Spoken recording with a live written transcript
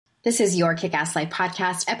This is Your Kick-Ass Life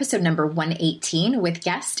podcast, episode number 118 with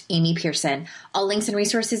guest Amy Pearson. All links and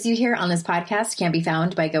resources you hear on this podcast can be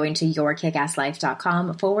found by going to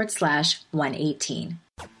yourkickasslife.com/118.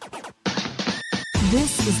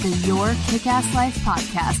 This is the Your Kick-Ass Life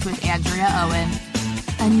podcast with Andrea Owen,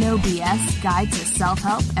 a no BS guide to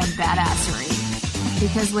self-help and badassery.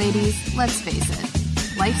 Because ladies, let's face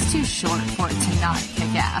it, life's too short for it to not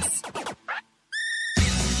kick ass.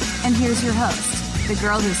 And here's your host, the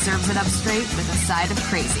girl who serves it up straight with a side of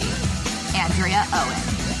crazy, Andrea Owen.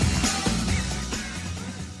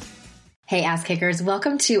 Hey, ass kickers.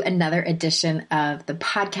 Welcome to another edition of the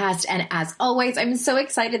podcast. And as always, I'm so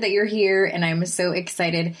excited that you're here and I'm so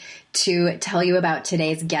excited to tell you about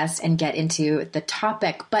today's guest and get into the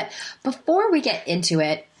topic. But before we get into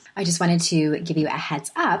it, I just wanted to give you a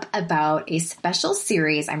heads up about a special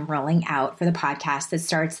series I'm rolling out for the podcast that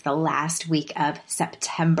starts the last week of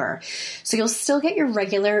September. So you'll still get your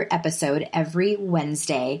regular episode every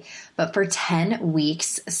Wednesday, but for 10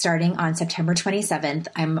 weeks, starting on September 27th,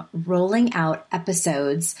 I'm rolling out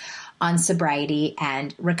episodes on sobriety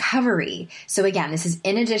and recovery. So again, this is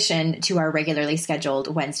in addition to our regularly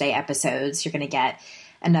scheduled Wednesday episodes. You're going to get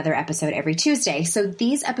another episode every Tuesday. So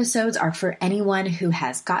these episodes are for anyone who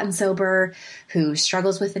has gotten sober, who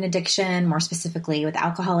struggles with an addiction, more specifically with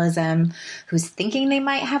alcoholism, who's thinking they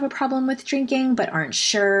might have a problem with drinking but aren't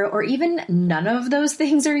sure, or even none of those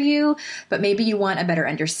things are you, but maybe you want a better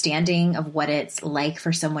understanding of what it's like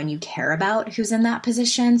for someone you care about who's in that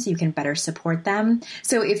position so you can better support them.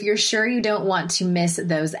 So if you're sure you don't want to miss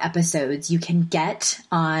those episodes, you can get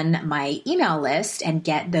on my email list and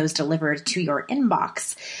get those delivered to your inbox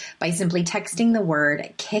by simply texting the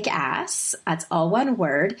word kick-ass, that's all one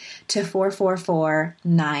word, to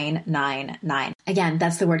 444-999. Again,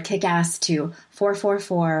 that's the word kick-ass to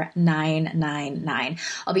 444-999.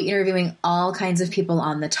 I'll be interviewing all kinds of people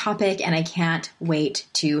on the topic, and I can't wait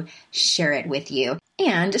to share it with you.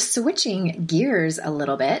 And switching gears a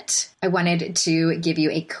little bit, I wanted to give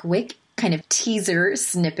you a quick kind of teaser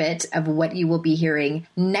snippet of what you will be hearing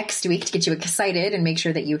next week to get you excited and make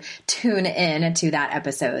sure that you tune in to that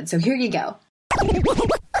episode. So here you go.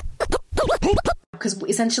 Because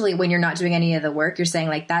essentially when you're not doing any of the work, you're saying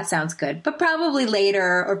like, that sounds good, but probably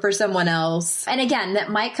later or for someone else. And again,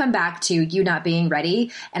 that might come back to you not being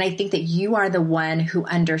ready. And I think that you are the one who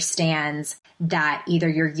understands that either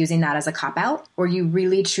you're using that as a cop-out or you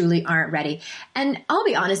really truly aren't ready. And I'll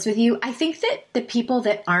be honest with you, I think that the people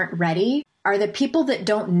that aren't ready are the people that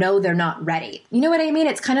don't know they're not ready. You know what I mean?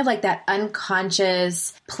 It's kind of like that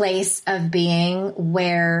unconscious place of being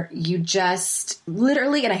where you just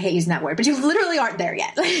literally, and I hate using that word, but you literally aren't there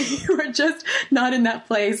yet. You are just not in that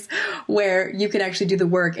place where you can actually do the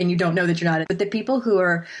work and you don't know that you're not. But the people who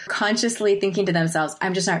are consciously thinking to themselves,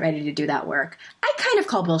 I'm just not ready to do that work, I kind of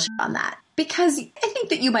call bullshit on that. Because I think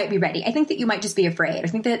that you might be ready. I think that you might just be afraid. I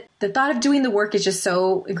think that the thought of doing the work is just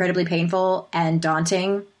so incredibly painful and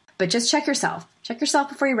daunting. But just check yourself. Check yourself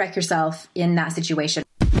before you wreck yourself in that situation.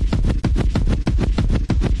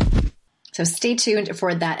 So stay tuned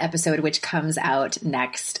for that episode, which comes out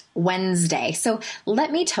next Wednesday. So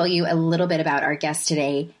let me tell you a little bit about our guest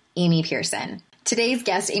today, Amy Pearson. Today's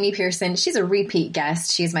guest, Amy Pearson, she's a repeat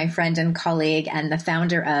guest. She's my friend and colleague and the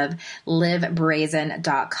founder of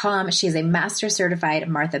LiveBrazen.com. She is a master certified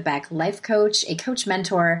Martha Beck life coach, a coach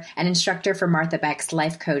mentor, and instructor for Martha Beck's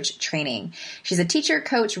life coach training. She's a teacher,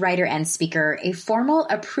 coach, writer, and speaker, a formal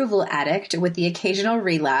approval addict with the occasional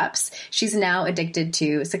relapse. She's now addicted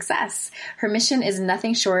to success. Her mission is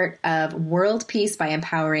nothing short of world peace by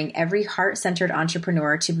empowering every heart-centered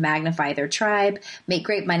entrepreneur to magnify their tribe, make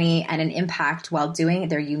great money, and an impact while doing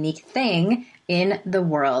their unique thing in the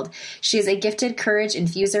world. She is a gifted courage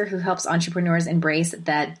infuser who helps entrepreneurs embrace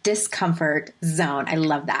the discomfort zone. I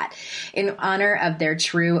love that. In honor of their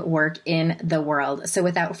true work in the world. So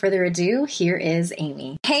without further ado, here is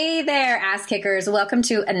Amy. Hey there, ass kickers. Welcome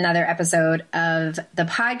to another episode of the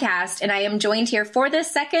podcast. And I am joined here for the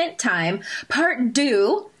second time, part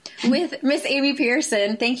two, with Miss Amy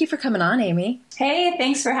Pearson. Thank you for coming on, Amy. Hey,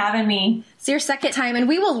 thanks for having me. It's your second time, and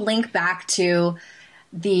we will link back to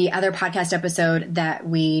the other podcast episode that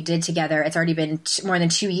we did together. It's already been more than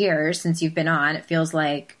 2 years since you've been on. It feels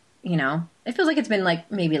like, it's been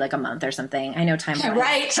like maybe like a month or something. I know time.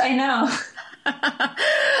 Right, I know.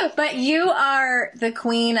 But you are the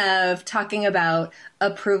queen of talking about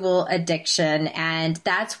approval addiction, and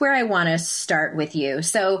that's where I want to start with you.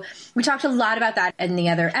 So we talked a lot about that in the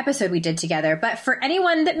other episode we did together, but for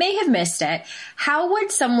anyone that may have missed it, how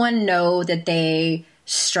would someone know that they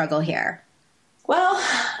struggle here? Well,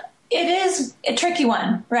 it is a tricky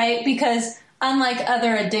one, right? Because unlike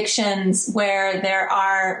other addictions where there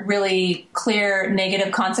are really clear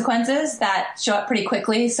negative consequences that show up pretty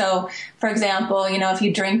quickly. So, for example, if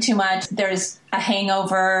you drink too much, there's a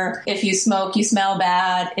hangover. If you smoke, you smell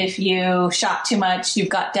bad. If you shop too much, you've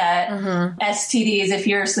got debt. STDs if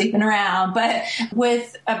you're sleeping around. But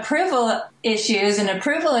with approval issues and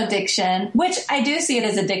approval addiction, which I do see it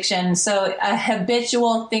as addiction, so a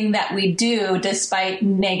habitual thing that we do despite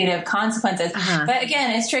negative consequences. But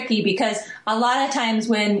again, it's tricky because a lot of times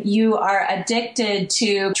when you are addicted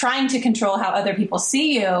to trying to control how other people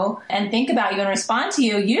see you and think about you and respond to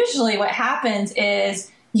you, usually what happens is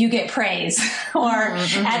you get praise, or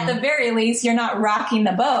at the very least, you're not rocking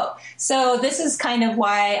the boat. So this is kind of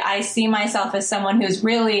why I see myself as someone who's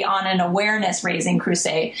really on an awareness raising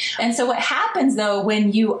crusade. And so what happens though,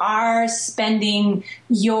 when you are spending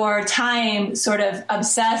your time sort of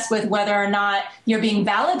obsessed with whether or not you're being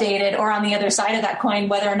validated, or on the other side of that coin,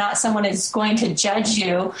 whether or not someone is going to judge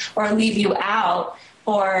you or leave you out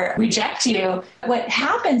or reject you, what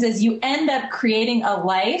happens is you end up creating a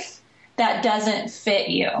life that doesn't fit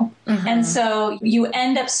you. And so you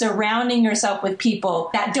end up surrounding yourself with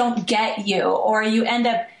people that don't get you, or you end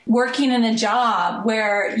up working in a job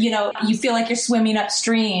where, you feel like you're swimming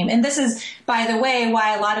upstream. And this is, by the way,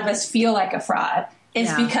 why a lot of us feel like a fraud.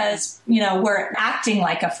 Is because, we're acting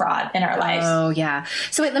like a fraud in our lives. Oh, yeah.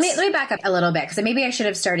 So wait, let me back up a little bit, because maybe I should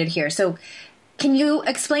have started here. So can you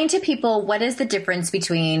explain to people what is the difference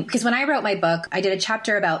between, because when I wrote my book, I did a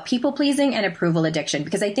chapter about people pleasing and approval addiction,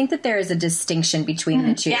 because I think that there is a distinction between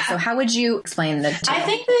the two. Yeah. So how would you explain the two? I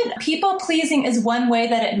think that people pleasing is one way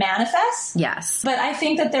that it manifests. Yes. But I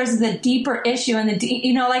think that there's the deeper issue, and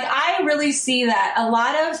I really see that a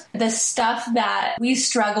lot of the stuff that we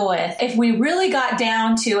struggle with, if we really got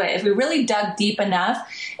down to it, if we really dug deep enough,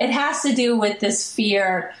 it has to do with this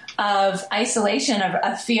fear of isolation, of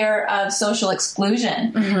a fear of social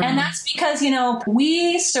exclusion. And that's because,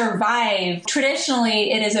 we survive.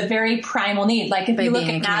 Traditionally, it is a very primal need. Like if you look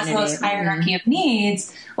at Maslow's hierarchy of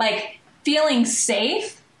needs, like feeling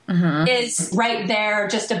safe is right there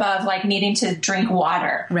just above like needing to drink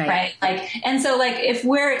water. Right. And so if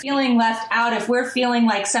we're feeling left out, if we're feeling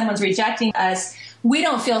like someone's rejecting us, we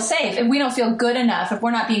don't feel safe. If we don't feel good enough, if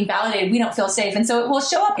we're not being validated, we don't feel safe. And so it will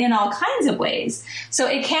show up in all kinds of ways. So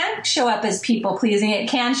it can show up as people pleasing. It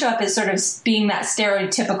can show up as sort of being that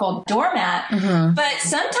stereotypical doormat. But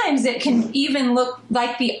sometimes it can even look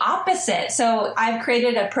like the opposite. So I've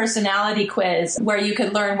created a personality quiz where you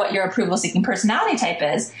could learn what your approval-seeking personality type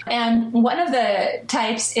is. And one of the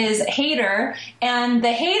types is hater. And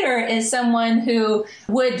the hater is someone who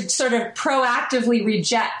would sort of proactively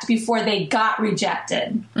reject before they got rejected.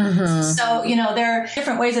 So, there are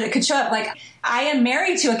different ways that it could show up. Like, I am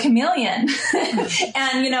married to a chameleon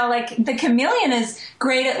and, the chameleon is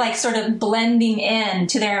great at sort of blending in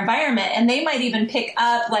to their environment, and they might even pick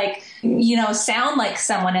up sound like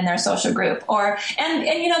someone in their social group, and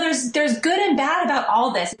there's good and bad about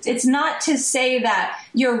all this. It's not to say that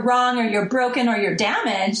you're wrong or you're broken or you're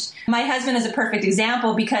damaged. My husband is a perfect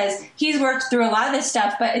example because he's worked through a lot of this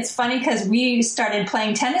stuff, but it's funny because we started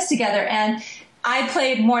playing tennis together and I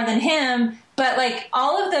played more than him, but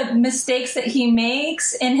all of the mistakes that he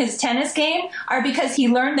makes in his tennis game are because he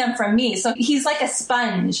learned them from me. So he's like a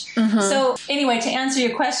sponge. So anyway, to answer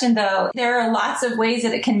your question though, there are lots of ways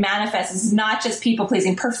that it can manifest. It's not just people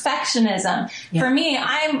pleasing. Perfectionism. For me,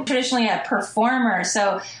 I'm traditionally a performer.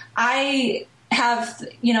 So I have,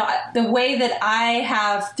 the way that I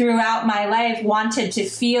have throughout my life wanted to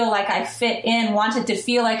feel like I fit in, wanted to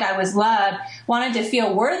feel like I was loved, wanted to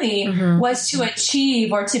feel worthy was to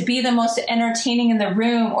achieve or to be the most entertaining in the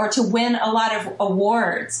room or to win a lot of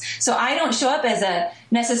awards. So I don't show up as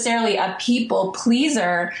necessarily a people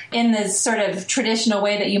pleaser in this sort of traditional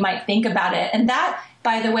way that you might think about it. And that,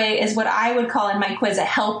 by the way, is what I would call in my quiz a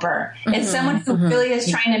helper. It's someone who really is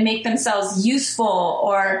trying to make themselves useful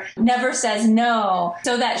or never says no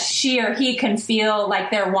so that she or he can feel like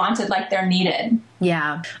they're wanted, like they're needed.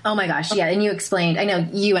 Yeah. Oh my gosh. Yeah. And you explained, I know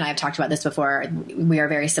you and I have talked about this before. We are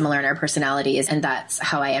very similar in our personalities, and that's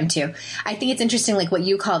how I am too. I think it's interesting, what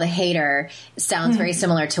you call the hater sounds very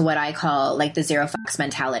similar to what I call the zero fucks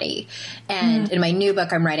mentality. And in my new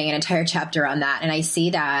book, I'm writing an entire chapter on that. And I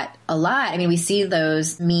see that a lot. I mean, we see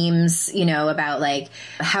those memes, about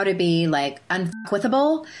how to be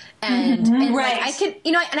unfuckwithable. And right. I can,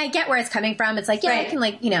 and I get where it's coming from. It's I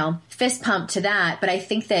can fist pump to that. But I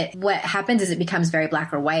think that what happens is it becomes very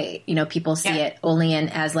black or white. People see it only in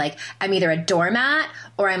as I'm either a doormat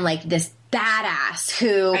or I'm this badass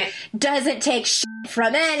who doesn't take shit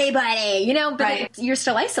from anybody, but you're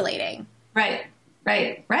still isolating. Right.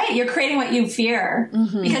 Right. You're creating what you fear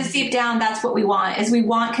because deep down, that's what we want is we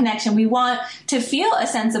want connection. We want to feel a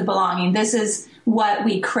sense of belonging. This is what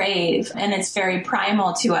we crave and it's very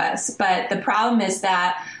primal to us. But the problem is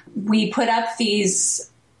that we put up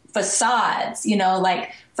these facades,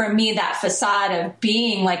 like for me, that facade of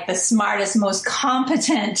being like the smartest, most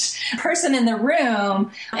competent person in the room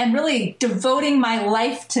and really devoting my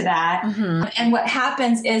life to that. And what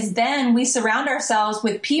happens is then we surround ourselves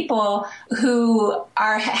with people who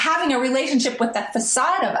are having a relationship with the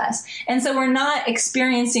facade of us. And so we're not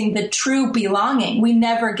experiencing the true belonging. We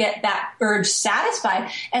never get that urge satisfied.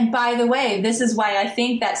 And by the way, this is why I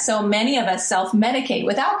think that so many of us self-medicate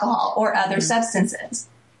with alcohol or other substances.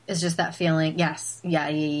 It's just that feeling. Yes.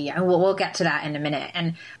 Yeah. We'll get to that in a minute.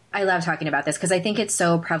 And I love talking about this because I think it's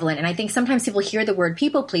so prevalent. And I think sometimes people hear the word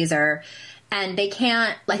people pleaser and they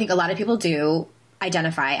can't, I think a lot of people do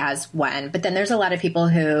identify as one, but then there's a lot of people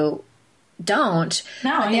who don't.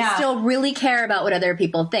 And they still really care about what other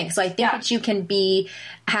people think. So I think that you can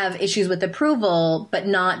have issues with approval, but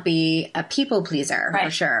not be a people pleaser for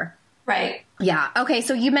sure. Right. Yeah. Okay.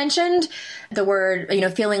 So you mentioned the word,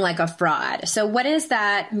 feeling like a fraud. So what does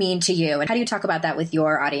that mean to you? And how do you talk about that with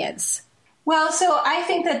your audience? Well, so I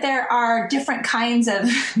think that there are different kinds of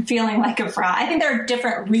feeling like a fraud. I think there are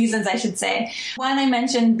different reasons, I should say. One I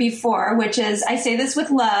mentioned before, which is I say this with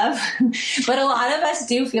love, but a lot of us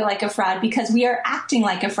do feel like a fraud because we are acting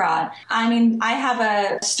like a fraud. I mean, I have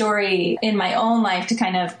a story in my own life to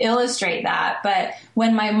kind of illustrate that. But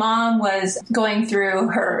when my mom was going through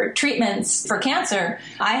her treatments for cancer,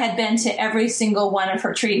 I had been to every single one of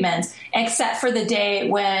her treatments, except for the day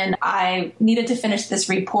when I needed to finish this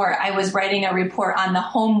report. I was writing a report on the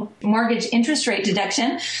home mortgage interest rate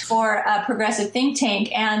deduction for a progressive think tank.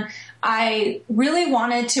 And I really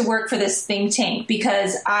wanted to work for this think tank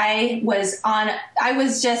because my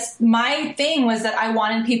thing was that I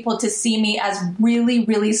wanted people to see me as really,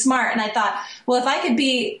 really smart. And I thought, well, if I could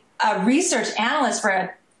be a research analyst for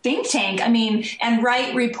a think tank, and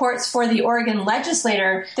write reports for the Oregon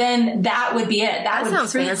legislator, then that would be it. That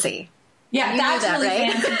sounds fancy. Yeah, that's really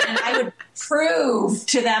fancy. And I would prove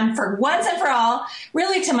to them for once and for all,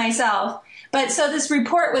 really to myself. But so this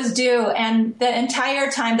report was due, and the entire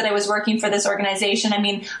time that I was working for this organization,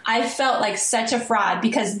 I felt like such a fraud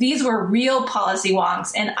because these were real policy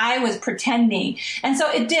wonks and I was pretending. And so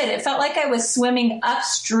it felt like I was swimming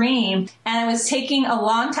upstream and I was taking a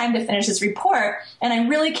long time to finish this report and I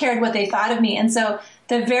really cared what they thought of me. And so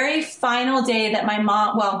the very final day that my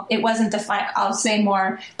mom, well, it wasn't the final, I'll say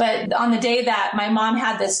more, but on the day that my mom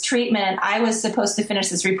had this treatment, I was supposed to finish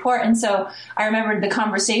this report. And so I remembered the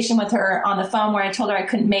conversation with her on the phone where I told her I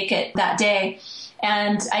couldn't make it that day.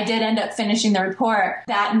 And I did end up finishing the report.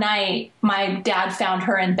 That night, my dad found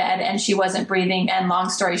her in bed and she wasn't breathing. And long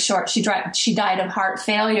story short, she died of heart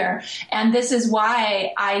failure. And this is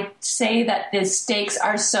why I say that the stakes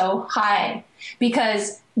are so high,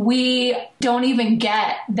 because we don't even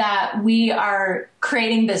get that we are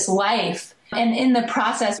creating this life. And in the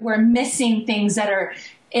process, we're missing things that are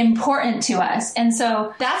important to us. And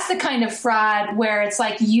so that's the kind of fraud where it's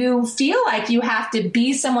like you feel like you have to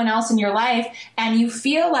be someone else in your life and you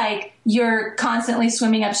feel like you're constantly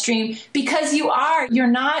swimming upstream because you're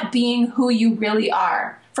not being who you really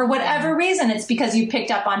are. For whatever reason, it's because you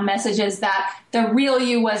picked up on messages that the real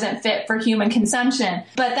you wasn't fit for human consumption.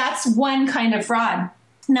 But that's one kind of fraud.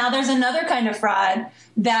 Now, there's another kind of fraud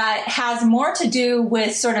that has more to do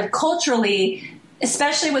with sort of culturally,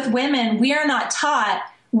 especially with women. We are not taught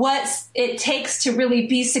what it takes to really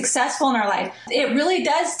be successful in our life. It really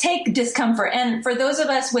does take discomfort. And for those of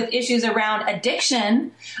us with issues around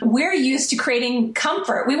addiction, we're used to creating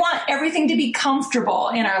comfort. We want everything to be comfortable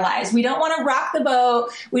in our lives. We don't want to rock the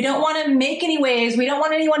boat. We don't want to make any waves. We don't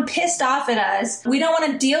want anyone pissed off at us. We don't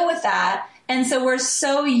want to deal with that. And so we're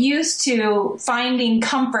so used to finding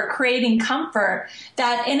comfort, creating comfort,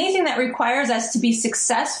 that anything that requires us to be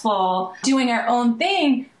successful doing our own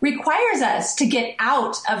thing requires us to get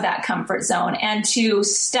out of that comfort zone and to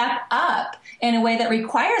step up in a way that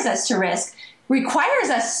requires us to risk, requires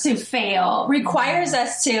us to fail, requires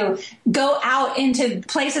us to go out into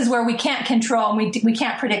places where we can't control and we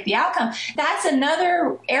can't predict the outcome. That's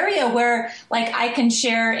another area where, like, I can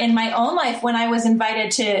share in my own life when I was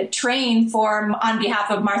invited to train on behalf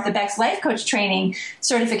of Martha Beck's Life Coach Training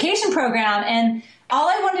Certification Program. And all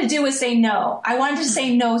I wanted to do was say no. I wanted to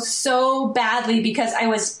say no so badly because I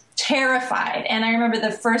was terrified. And I remember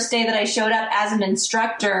the first day that I showed up as an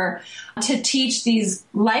instructor to teach these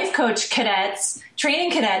life coach cadets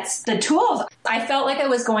training cadets the tools, I felt like I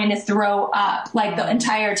was going to throw up like the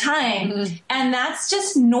entire time. Mm-hmm. And that's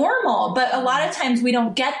just normal. But a lot of times we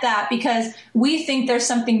don't get that because we think there's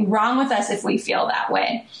something wrong with us if we feel that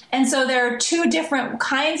way. And so there are two different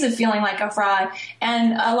kinds of feeling like a fraud.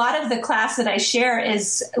 And a lot of the class that I share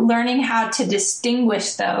is learning how to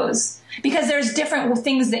distinguish those, because there's different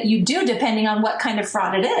things that you do depending on what kind of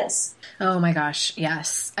fraud it is. Oh my gosh.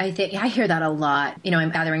 Yes. I hear that a lot. You know,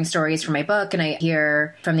 I'm gathering stories for my book and I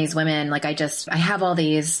hear from these women, like I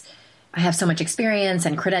have so much experience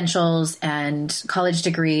and credentials and college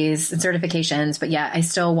degrees and certifications, but yet I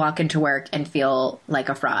still walk into work and feel like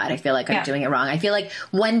a fraud. I feel like I'm doing it wrong. I feel like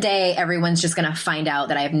one day everyone's just going to find out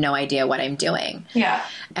that I have no idea what I'm doing. Yeah.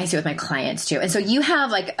 I see it with my clients too. And so you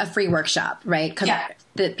have like a free workshop, right?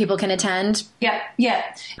 That people can attend. Yeah. Yeah.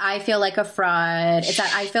 I feel like a fraud. It's at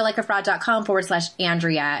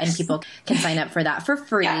ifeellikeafraud.com/Andrea, and people can sign up for that for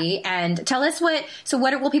free. Yeah. And tell us what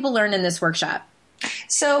will people learn in this workshop?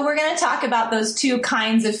 So we're going to talk about those two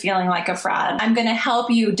kinds of feeling like a fraud. I'm going to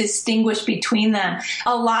help you distinguish between them.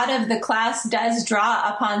 A lot of the class does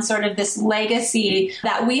draw upon sort of this legacy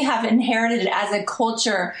that we have inherited as a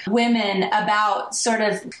culture, women, about sort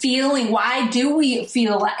of feeling, why do we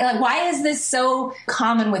feel like why is this so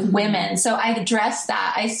common with women? So I address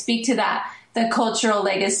that. I speak to that, the cultural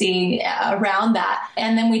legacy around that.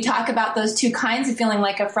 And then we talk about those two kinds of feeling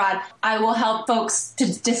like a fraud. I will help folks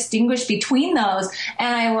to distinguish between those,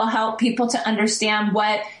 and I will help people to understand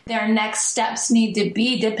what their next steps need to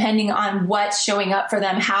be depending on what's showing up for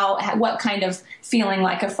them, what kind of feeling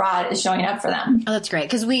like a fraud is showing up for them. Oh, that's great.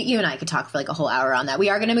 Because you and I could talk for like a whole hour on that. We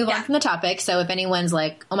are going to move on from the topic. So if anyone's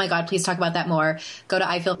like, oh my God, please talk about that more, go to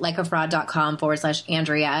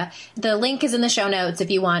ifeellikeafraud.com/Andrea. The link is in the show notes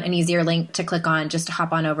if you want an easier link to click on, just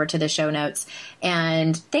hop on over to the show notes.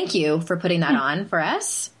 And thank you for putting that on for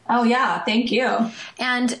us. Oh yeah. Thank you.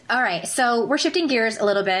 And all right. So we're shifting gears a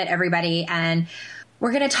little bit, everybody. And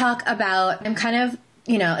we're going to talk about, here's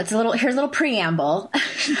a little preamble.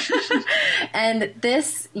 And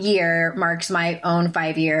this year marks my own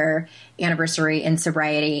 5-year anniversary in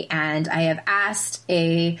sobriety. And I have asked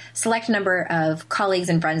a select number of colleagues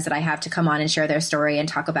and friends that I have to come on and share their story and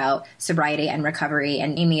talk about sobriety and recovery.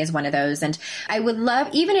 And Amy is one of those. And I would love,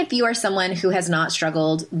 even if you are someone who has not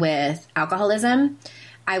struggled with alcoholism,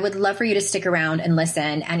 I would love for you to stick around and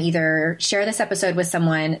listen and either share this episode with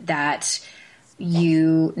someone that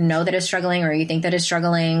you know that is struggling or you think that is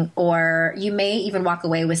struggling, or you may even walk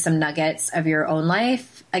away with some nuggets of your own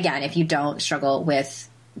life. Again, if you don't struggle with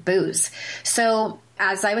booze. So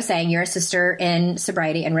as I was saying, you're a sister in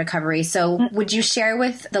sobriety and recovery. So would you share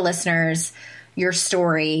with the listeners your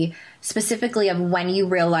story specifically of when you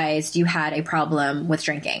realized you had a problem with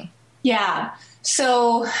drinking? Yeah.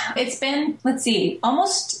 So it's been,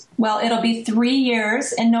 it'll be 3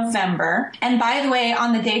 years in November. And by the way,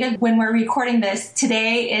 on the date of when we're recording this,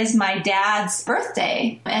 today is my dad's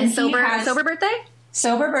birthday. And sober birthday?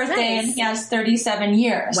 Sober birthday, nice. And he has 37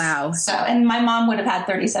 years. Wow. So, and my mom would have had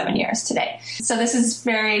 37 years today. So this is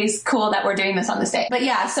very cool that we're doing this on this day. But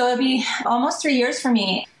yeah, so it'll be almost 3 years for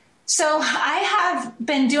me. So I have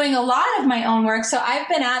been doing a lot of my own work. So I've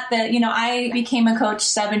been I became a coach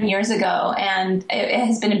 7 years ago, and it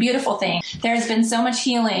has been a beautiful thing. There's been so much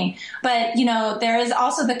healing, but there is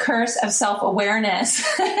also the curse of self-awareness.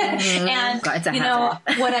 Mm-hmm. And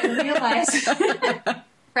what I realized,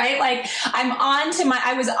 right? Like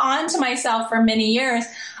I was on to myself for many years,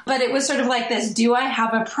 but it was sort of like this, do I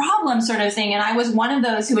have a problem sort of thing? And I was one of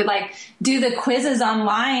those who would like do the quizzes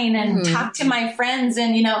online and talk to my friends.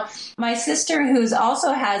 And, my sister, who's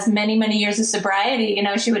also has many, many years of sobriety,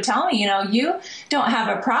 she would tell me, you don't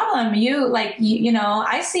have a problem.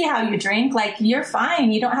 I see how you drink, like you're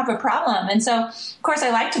fine. You don't have a problem. And so of course I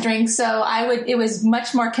like to drink. So it was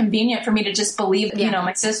much more convenient for me to just believe,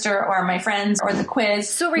 my sister or my friends or the quiz.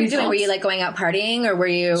 So what were you doing? Were you like going out partying, or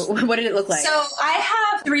what did it look like? So I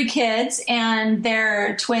have 3 kids, and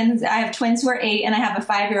they're twins. I have twins who are 8, and I have a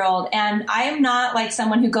 5-year-old. And I am not like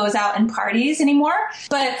someone who goes out and parties anymore.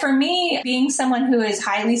 But for me, being someone who is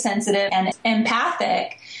highly sensitive and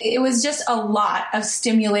empathic, it was just a lot of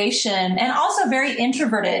stimulation, and also very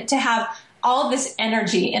introverted to have all this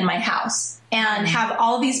energy in my house and have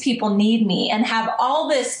all these people need me and have all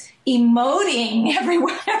this emoting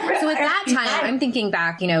everywhere. So at that time, I'm thinking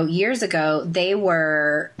back, years ago, they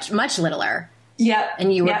were much littler. Yep.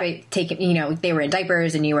 And you were taking, they were in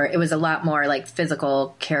diapers, and it was a lot more like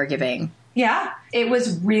physical caregiving. Yeah, it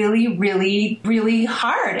was really, really, really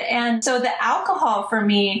hard. And so the alcohol for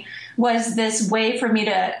me was this way for me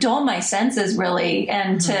to dull my senses, really,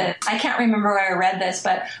 and to, I can't remember where I read this,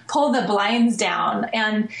 but pull the blinds down.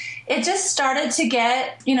 And it just started to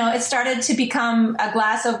get, it started to become a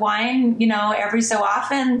glass of wine, every so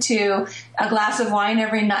often, to a glass of wine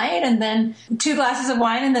every night, and then 2 glasses of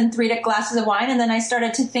wine, and then 3 glasses of wine. And then I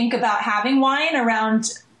started to think about having wine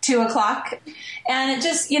around 2 o'clock. And it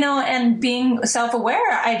just, and being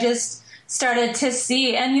self-aware, I just started to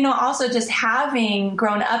see, and, also just having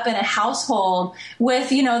grown up in a household with,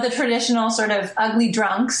 the traditional sort of ugly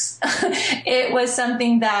drunks, it was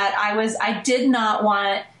something that I did not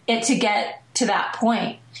want it to get to that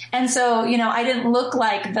point. And so, I didn't look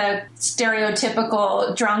like the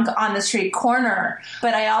stereotypical drunk on the street corner,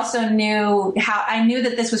 but I also knew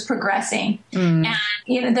that this was progressing. And,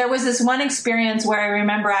 there was this one experience where I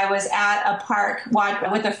remember I was at a park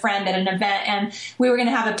with a friend at an event, and we were going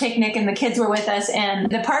to have a picnic, and the kids were with us, and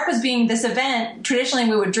the park was being this event. Traditionally,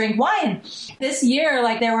 we would drink wine. This year,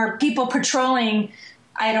 there were people patrolling.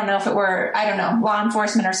 I don't know if it were, law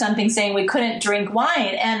enforcement or something, saying we couldn't drink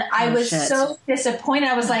wine. And I was so disappointed.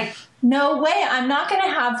 I was like, no way, I'm not going to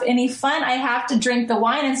have any fun. I have to drink the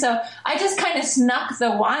wine. And so I just kind of snuck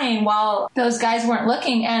the wine while those guys weren't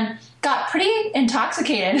looking and got pretty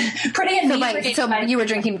intoxicated, pretty inebriated. So you were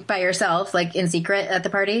drinking by yourself, in secret at the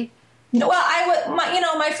party? Well,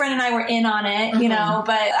 my friend and I were in on it,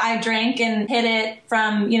 but I drank and hid it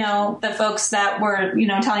from, the folks that were,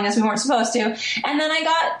 telling us we weren't supposed to. And then I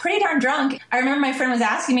got pretty darn drunk. I remember my friend was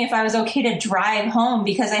asking me if I was okay to drive home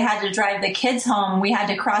because I had to drive the kids home. We had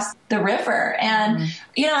to cross the river. And,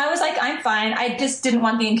 I was like, I'm fine. I just didn't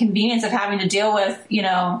want the inconvenience of having to deal with,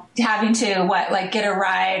 having to get a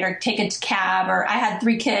ride or take a cab, or I had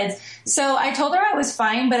 3 kids. So I told her I was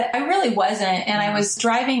fine, but I really wasn't. And I was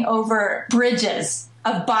driving over bridges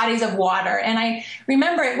of bodies of water. And I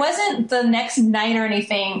remember it wasn't the next night or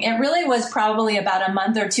anything. It really was probably about a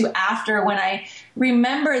month or 2 after when I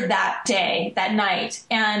remembered that day, that night.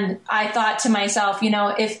 And I thought to myself,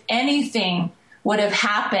 if anything would have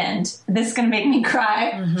happened, this is going to make me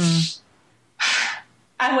cry.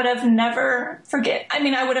 I would have never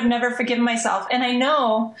forgiven myself. And I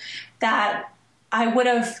know that I would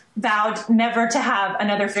have vowed never to have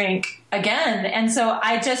another drink again. And so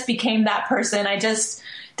I just became that person. I just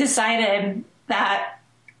decided that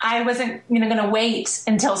I wasn't going to wait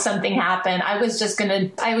until something happened. I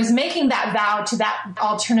was making that vow to that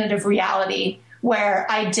alternative reality where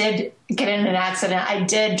I did get in an accident. I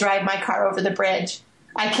did drive my car over the bridge.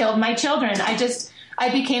 I killed my children. I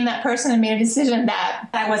became that person and made a decision that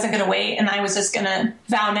I wasn't going to wait, and I was just going to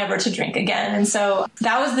vow never to drink again. And so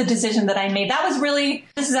that was the decision that I made.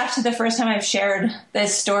 This is actually the first time I've shared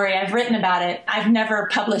this story. I've written about it. I've never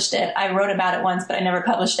published it. I wrote about it once, but I never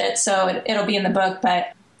published it. So it'll be in the book.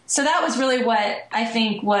 But so that was really what I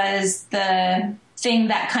think was the thing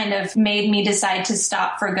that kind of made me decide to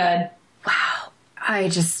stop for good. Wow.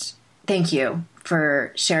 Thank you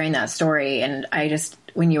for sharing that story. And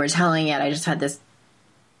when you were telling it, I just had this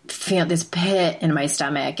pit in my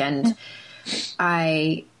stomach, and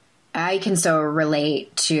I can so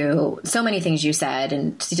relate to so many things you said,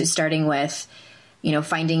 and starting with,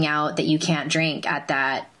 finding out that you can't drink at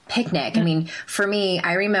that picnic. I mean, for me,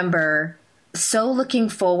 I remember so looking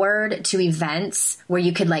forward to events where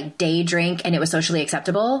you could day drink and it was socially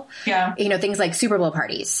acceptable. Yeah. Things like Super Bowl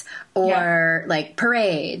parties or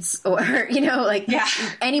parades or,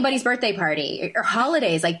 anybody's birthday party or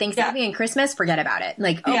holidays like Thanksgiving and Christmas, forget about it.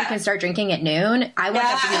 You can start drinking at noon. I want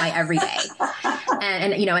that to be my everyday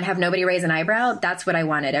and have nobody raise an eyebrow. That's what I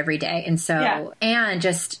wanted every day. And so, and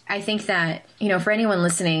just, I think that, for anyone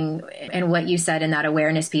listening and what you said in that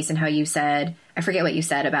awareness piece and how you said, I forget what you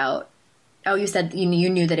said about, you said you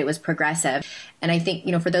knew that it was progressive. And I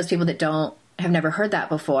think, for those people that have never heard that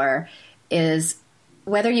before, is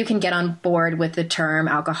whether you can get on board with the term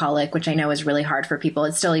alcoholic, which I know is really hard for people.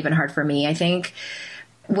 It's still even hard for me, I think.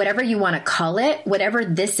 Whatever you want to call it, whatever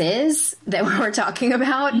this is that we're talking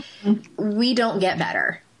about, we don't get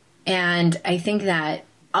better. And I think that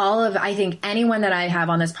I think anyone that I have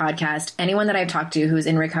on this podcast, anyone that I've talked to who's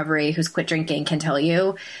in recovery, who's quit drinking, can tell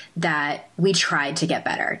you that we tried to get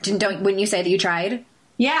better. Wouldn't you say that you tried?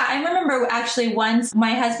 Yeah, I remember actually once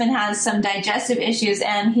my husband has some digestive issues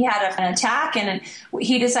and he had an attack and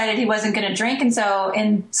he decided he wasn't going to drink. And so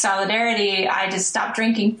in solidarity, I just stopped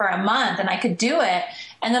drinking for a month and I could do it.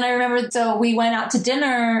 And then I remember, so we went out to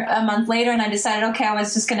dinner a month later and I decided, okay, I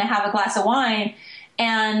was just going to have a glass of wine.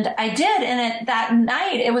 And I did. And that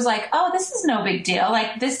night, it was like, oh, this is no big deal.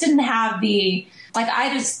 This didn't have the Like,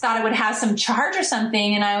 I just thought I would have some charge or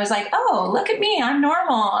something. And I was like, oh, look at me, I'm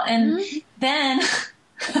normal. And then,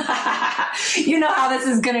 you know how this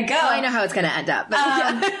is going to go. Oh, I know how it's going to end up.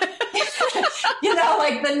 You know,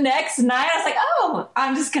 like the next night I was like, oh,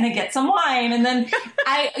 I'm just going to get some wine. And then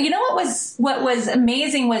what was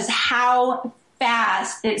amazing was how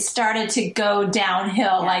fast it started to go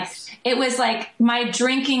downhill. Yes. Like, it was like my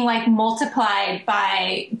drinking like multiplied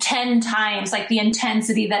by 10 times, like the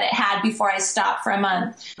intensity that it had before I stopped for a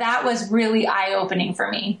month. That was really eye-opening for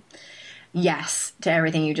me. Yes, to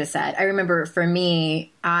everything you just said. I remember for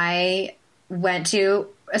me, I went to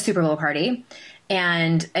a Super Bowl party.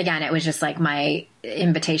 And again, it was just like my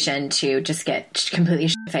invitation to just get completely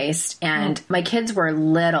shit-faced. And my kids were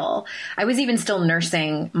little. I was even still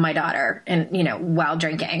nursing my daughter and, while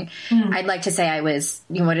drinking. I'd like to say I was,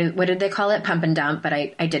 what did they call it? Pump and dump, but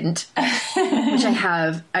I didn't, which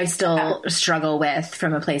I still struggle with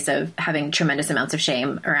from a place of having tremendous amounts of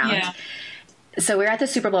shame around. Yeah. So we were at the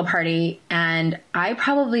Super Bowl party and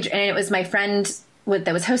and it was my friend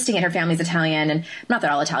that was hosting it. Her family's Italian, and not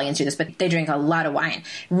that all Italians do this, but they drink a lot of wine,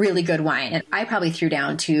 really good wine. And I probably threw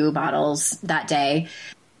down 2 bottles that day.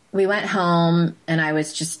 We went home and I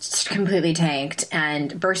was just completely tanked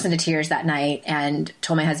and burst into tears that night and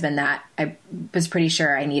told my husband that I was pretty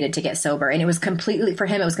sure I needed to get sober. And it was completely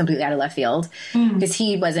out of left field because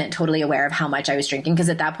he wasn't totally aware of how much I was drinking, because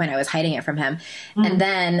at that point I was hiding it from him. And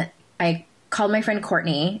then I called my friend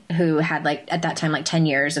Courtney, who had at that time 10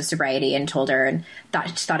 years of sobriety, and told her, and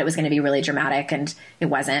thought it was going to be really dramatic, and it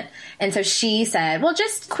wasn't. And so she said, well,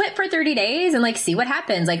 just quit for 30 days and see what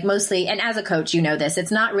happens. Mostly, and as a coach, you know this,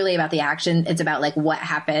 it's not really about the action. It's about what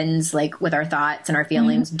happens with our thoughts and our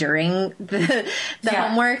feelings during the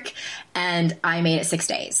homework. And I made it 6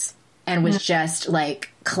 days and was just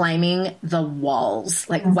climbing the walls,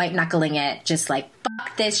 white knuckling it, just fuck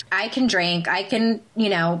this. I can drink. I can,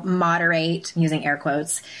 moderate, using air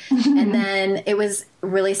quotes. And then it was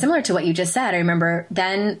really similar to what you just said. I remember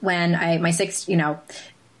then when my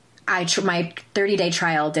 30-day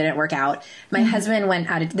trial didn't work out. My husband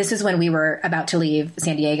went this is when we were about to leave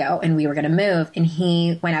San Diego and we were going to move, and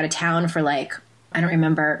he went out of town for I don't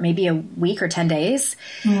remember, maybe a week or 10 days.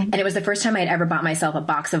 And it was the first time I'd ever bought myself a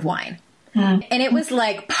box of wine. And it was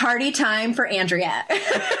party time for Andrea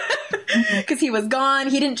because he was gone.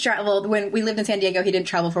 He didn't travel when we lived in San Diego. He didn't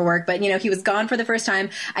travel for work, but he was gone for the first time.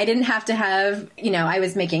 I didn't have to have, I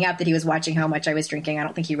was making up that he was watching how much I was drinking. I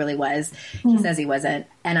don't think he really was. He says he wasn't.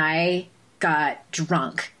 And I got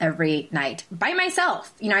drunk every night by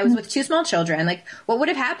myself. I was with 2 small children. What would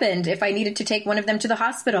have happened if I needed to take one of them to the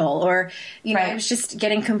hospital? Or, I was just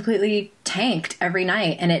getting completely tanked every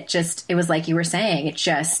night. And it was like you were saying,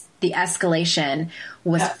 the escalation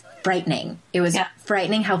was frightening. It was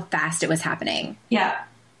frightening how fast it was happening. Yeah.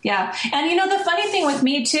 Yeah. And the funny thing with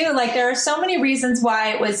me too, there are so many reasons why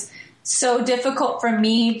it was so difficult for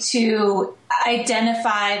me to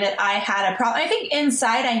identify that I had a problem. I think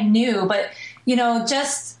inside I knew, but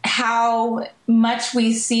just how much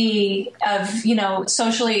we see of,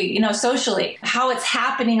 socially, how it's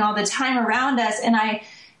happening all the time around us. And I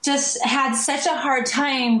just had such a hard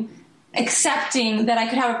time accepting that I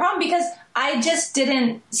could have a problem, because I just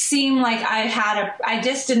didn't seem like I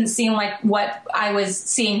just didn't seem like what I was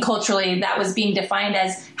seeing culturally that was being defined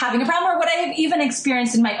as having a problem, or what I have even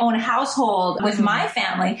experienced in my own household with my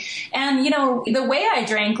family. And, the way I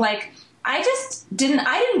drank, I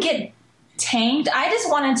didn't get tanked. I just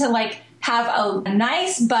wanted to have a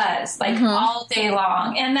nice buzz, all day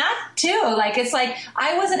long. And that too, it's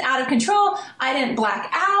I wasn't out of control. I didn't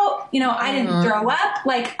black out, I didn't throw up.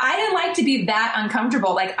 I didn't like to be that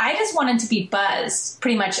uncomfortable. I just wanted to be buzzed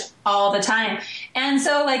pretty much all the time. And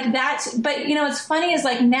so that's, but it's funny is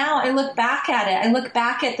now I look back at it. I look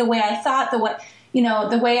back at the way I thought,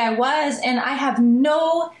 the way I was, and I have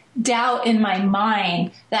no doubt in my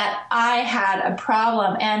mind that I had a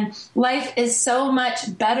problem, and life is so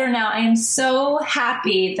much better now. I am so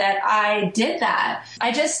happy that I did that.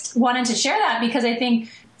 I just wanted to share that because I think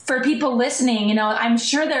for people listening, I'm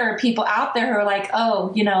sure there are people out there who are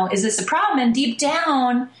oh, is this a problem? And deep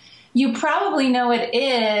down, you probably know it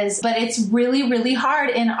is, but it's really, really hard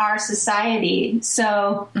in our society.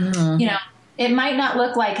 So, it might not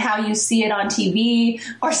look like how you see it on TV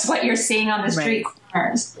or what you're seeing on the street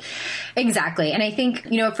corners. Exactly. And I think,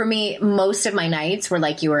 for me, most of my nights were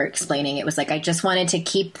like you were explaining. It was I just wanted to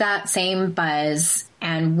keep that same buzz.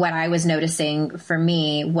 And what I was noticing for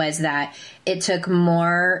me was that it took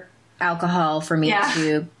more alcohol for me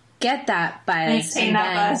to get that buzz. Maintain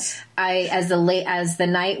that buzz. As the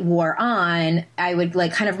night wore on, I would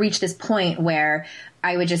like kind of reach this point where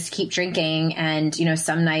I would just keep drinking, and, you know,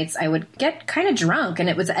 some nights I would get kind of drunk, and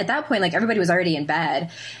it was at that point, like, everybody was already in bed,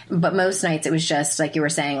 but most nights it was just, like you were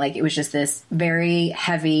saying, like, it was just this very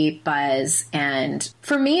heavy buzz, and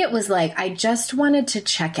for me it was like, I just wanted to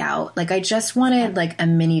check out, like, I just wanted, like, a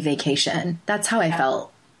mini vacation. That's how I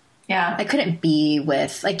felt. Yeah. I couldn't be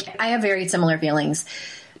with, like, I have very similar feelings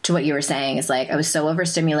to what you were saying. Is like, I was so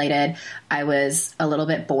overstimulated. I was a little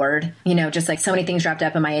bit bored, you know, just like so many things wrapped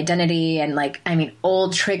up in my identity, and like, I mean,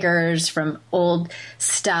 old triggers from old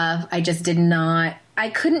stuff. I just I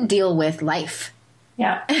couldn't deal with life.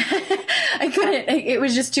 Yeah. I couldn't, it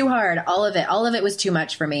was just too hard. All of it was too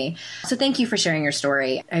much for me. So thank you for sharing your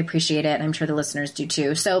story. I appreciate it. I'm sure the listeners do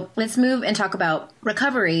too. So let's move and talk about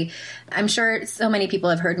recovery. I'm sure so many people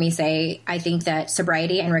have heard me say, I think that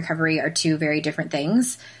sobriety and recovery are two very different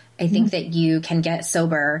things. I think that you can get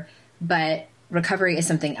sober, but recovery is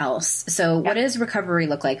something else. So what does recovery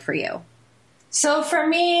look like for you? So for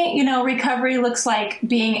me, you know, recovery looks like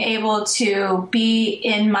being able to be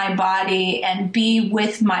in my body and be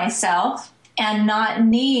with myself and not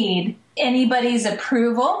need anybody's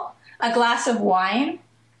approval, a glass of wine,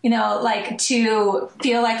 you know, like to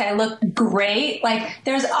feel like I look great. Like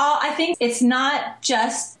I think it's not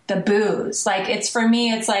just the booze. Like for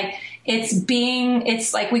me, it's like,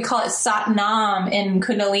 it's like we call it Satnam in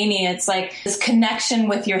Kundalini. It's like this connection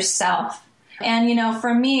with yourself. And, you know,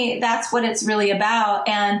 for me, that's what it's really about.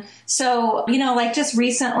 And so, you know, like just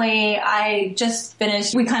recently, I just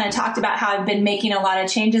finished, we kind of talked about how I've been making a lot of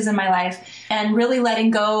changes in my life and really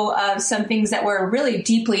letting go of some things that were really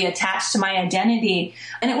deeply attached to my identity.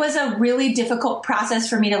 And it was a really difficult process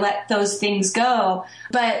for me to let those things go.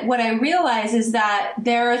 But what I realize is that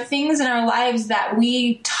there are things in our lives that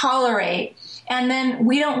we tolerate, and then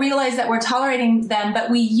we don't realize that we're tolerating them,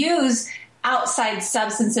 but we use outside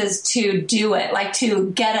substances to do it, like to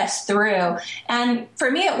get us through. And for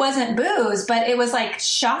me, it wasn't booze, but it was like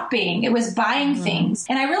shopping. It was buying things.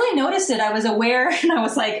 And I really noticed it. I was aware, and I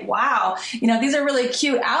was like, wow, you know, these are really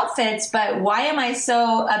cute outfits, but why am I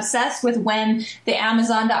so obsessed with when the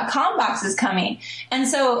Amazon.com box is coming? And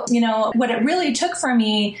so, you know, what it really took for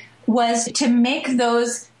me was to make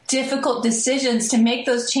those difficult decisions, to make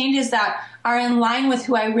those changes that are in line with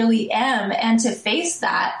who I really am, and to face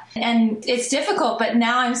that. And it's difficult, but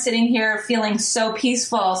now I'm sitting here feeling so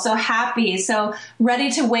peaceful, so happy, so ready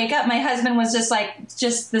to wake up. My husband was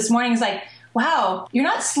just this morning, he's like, wow, you're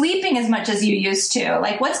not sleeping as much as you used to.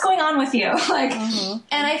 Like, what's going on with you? Like, and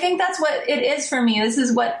I think that's what it is for me.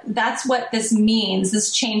 That's what this means.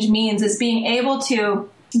 This change means, is being able to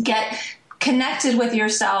get connected with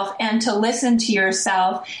yourself and to listen to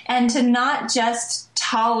yourself and to not just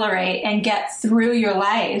tolerate and get through your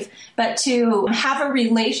life, but to have a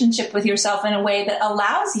relationship with yourself in a way that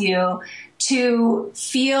allows you to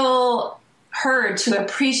feel heard, to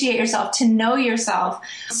appreciate yourself, to know yourself,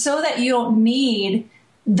 so that you don't need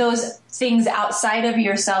those things outside of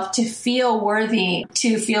yourself to feel worthy,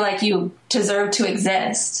 to feel like you deserve to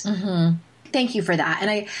exist. Mm-hmm. Thank you for that.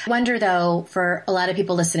 And I wonder, though, for a lot of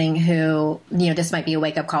people listening who, you know, this might be a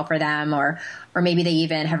wake up call for them, or maybe they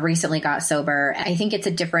even have recently got sober. I think it's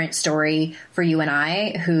a different story for you and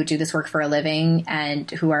I, who do this work for a living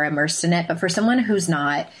and who are immersed in it. But for someone who's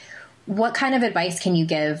not, what kind of advice can you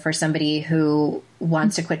give for somebody who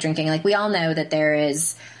wants to quit drinking? Like, we all know that there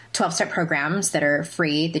is 12-step programs that are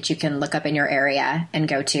free that you can look up in your area and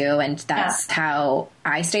go to. And that's how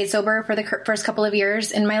I stayed sober for the first couple of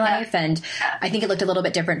years in my life. And I think it looked a little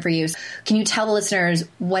bit different for you. Can you tell the listeners,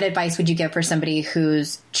 what advice would you give for somebody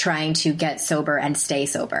who's trying to get sober and stay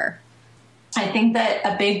sober? I think that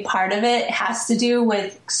a big part of it has to do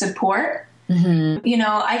with support. Mm-hmm. You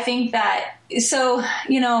know, I think that, so,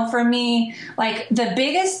 you know, for me, like the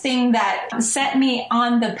biggest thing that set me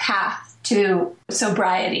on the path to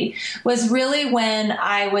sobriety was really when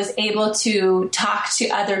I was able to talk to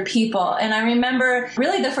other people. And I remember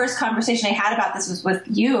really the first conversation I had about this was with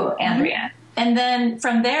you, Andrea. Mm-hmm. And then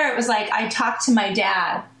from there, it was like, I talked to my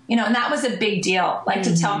dad, you know, and that was a big deal, like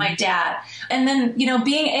to tell my dad. And then, you know,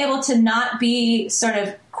 being able to not be sort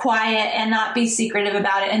of quiet and not be secretive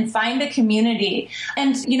about it and find a community.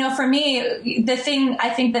 And, you know, for me, the thing I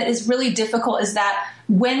think that is really difficult is that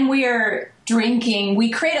when we're drinking, we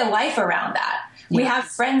create a life around that. We have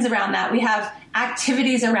friends around that. We have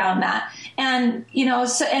activities around that. And,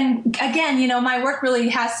 so, and again, my work really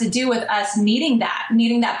has to do with us needing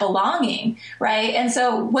that belonging, right? And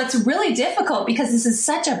so what's really difficult, because this is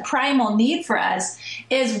such a primal need for us,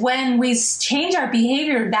 is when we change our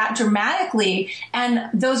behavior that dramatically and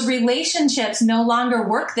those relationships no longer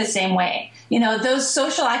work the same way. Those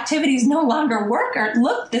social activities no longer work or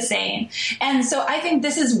look the same. And so I think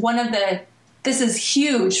this is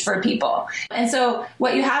huge for people. And so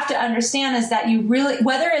what you have to understand is that you really,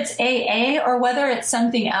 whether it's AA or whether it's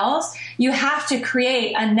something else, you have to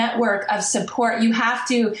create a network of support. You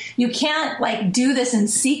can't do this in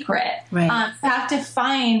secret. Right. You have to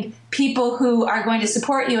find people who are going to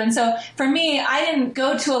support you. And so for me, I didn't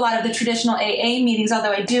go to a lot of the traditional AA meetings,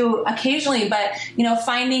 although I do occasionally, but,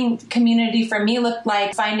 finding community for me looked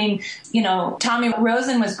like finding, Tommy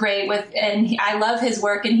Rosen was great and I love his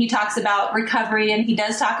work, and he talks about recovery, and he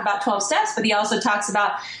does talk about 12 steps, but he also talks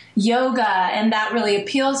about yoga, and that really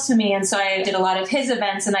appeals to me. And so I did a lot of his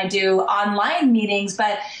events, and I do online meetings,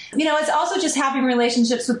 but it's also just having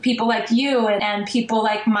relationships with people like you and people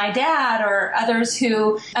like my dad or others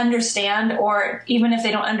who understand, or even if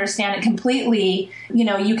they don't understand it completely,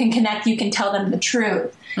 you can connect, you can tell them the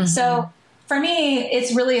truth. Mm-hmm. So for me,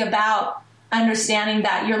 it's really about understanding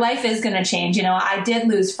that your life is going to change. I did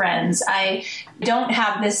lose friends. I don't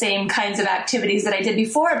have the same kinds of activities that I did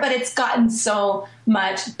before, but it's gotten so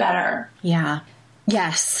much better. Yeah.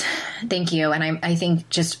 Yes. Thank you. And I think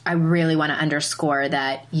I really want to underscore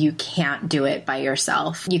that you can't do it by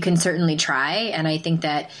yourself. You can certainly try. And I think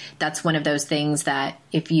that that's one of those things that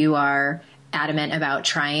if you are adamant about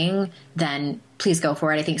trying, then please go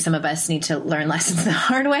for it. I think some of us need to learn lessons the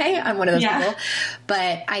hard way. I'm one of those people.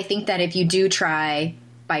 But I think that if you do try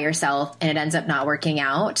by yourself and it ends up not working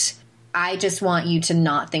out, I just want you to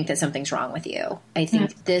not think that something's wrong with you. I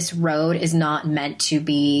think this road is not meant to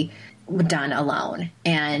be done alone.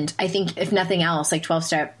 And I think if nothing else, like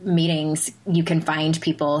 12-step meetings, you can find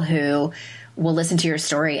people who will listen to your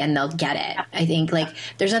story and they'll get it. I think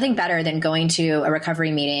there's nothing better than going to a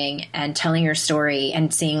recovery meeting and telling your story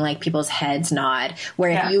and seeing people's heads nod,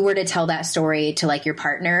 where if you were to tell that story to your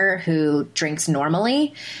partner who drinks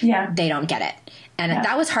normally, they don't get it. And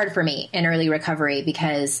that was hard for me in early recovery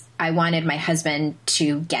because I wanted my husband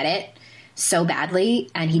to get it so badly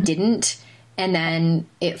and he didn't. And then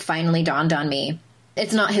it finally dawned on me,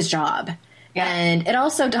 it's not his job. Yeah. And it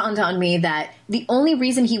also dawned on me that the only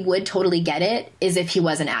reason he would totally get it is if he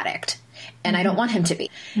was an addict. And I don't want him to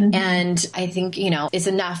be. Mm-hmm. And I think, it's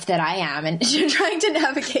enough that I am and trying to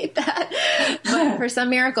navigate that. But for some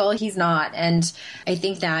miracle, he's not. And I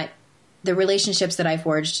think that the relationships that I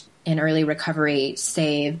forged in early recovery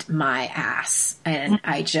saved my ass. And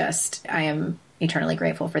I am eternally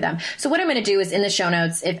grateful for them. So what I'm going to do is in the show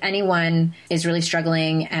notes, if anyone is really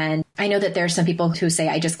struggling, and I know that there are some people who say,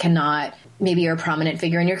 I just cannot, maybe you're a prominent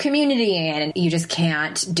figure in your community and you just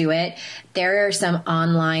can't do it. There are some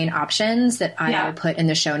online options that I will put in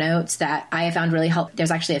the show notes that I have found really helpful. There's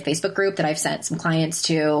actually a Facebook group that I've sent some clients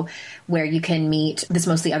to where you can meet, this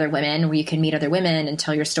mostly other women, where you can meet other women and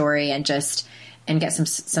tell your story and get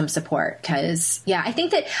some support. Cause I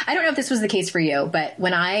think that, I don't know if this was the case for you, but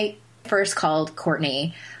when I first called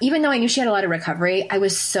Courtney, even though I knew she had a lot of recovery, I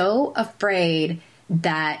was so afraid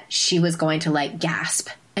that she was going to gasp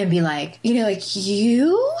and be like,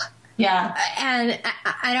 you? Yeah. And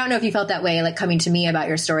I don't know if you felt that way, coming to me about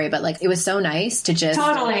your story, but it was so nice to just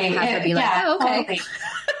have her be oh, okay. Totally.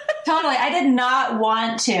 Totally. I did not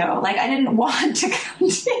want to. I didn't want to come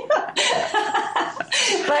to you.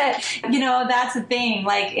 But, that's the thing.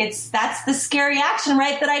 That's the scary action,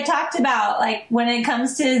 right, that I talked about. When it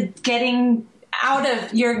comes to getting out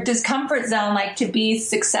of your discomfort zone, to be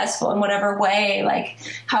successful in whatever way,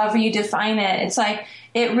 however you define it, it's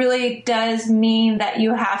it really does mean that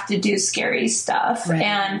you have to do scary stuff. Right.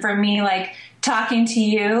 And for me, talking to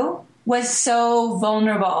you was so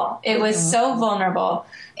vulnerable. It was so vulnerable.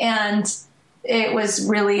 And it was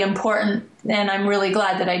really important. And I'm really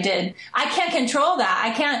glad that I did. I can't control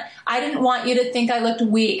that. I didn't want you to think I looked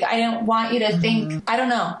weak. I didn't want you to think, I don't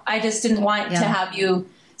know. I just didn't want to have you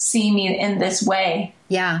see me in this way.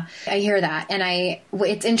 Yeah, I hear that. And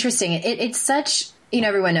it's interesting. It's such,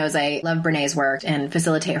 everyone knows I love Brené's work and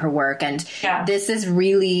facilitate her work. And this is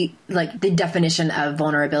really the definition of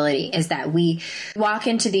vulnerability, is that we walk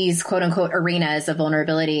into these quote unquote arenas of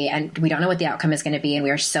vulnerability and we don't know what the outcome is going to be. And we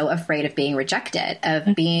are so afraid of being rejected,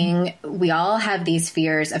 we all have these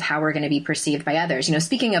fears of how we're going to be perceived by others.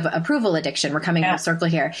 Speaking of approval addiction, we're coming full circle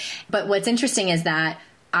here. But what's interesting is that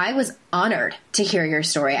I was honored to hear your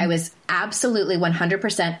story. I was absolutely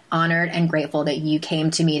 100% honored and grateful that you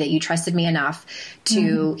came to me, that you trusted me enough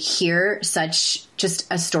to hear such just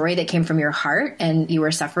a story that came from your heart and you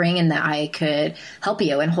were suffering, and that I could help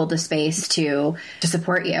you and hold the space to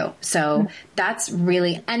support you. So that's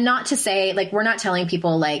really, and not to say like, we're not telling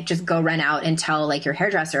people like, just go run out and tell like your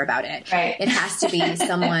hairdresser about it. Right. It has to be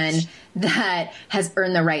someone that has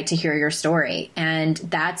earned the right to hear your story. And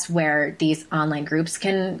that's where these online groups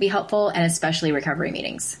can be helpful, and especially recovery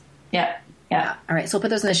meetings. Yeah. Yeah. All right. So we'll put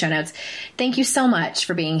those in the show notes. Thank you so much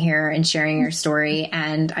for being here and sharing your story.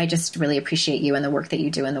 And I just really appreciate you and the work that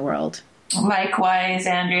you do in the world. Likewise,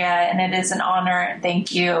 Andrea. And it is an honor.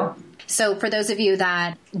 Thank you. So for those of you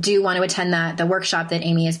that do want to attend the workshop that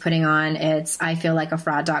Amy is putting on, it's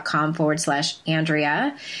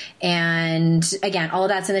ifeellikeafraud.com/Andrea. And again, all of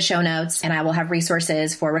that's in the show notes, and I will have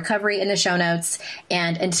resources for recovery in the show notes.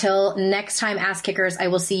 And until next time, Ass Kickers, I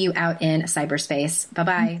will see you out in cyberspace.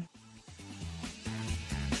 Bye-bye.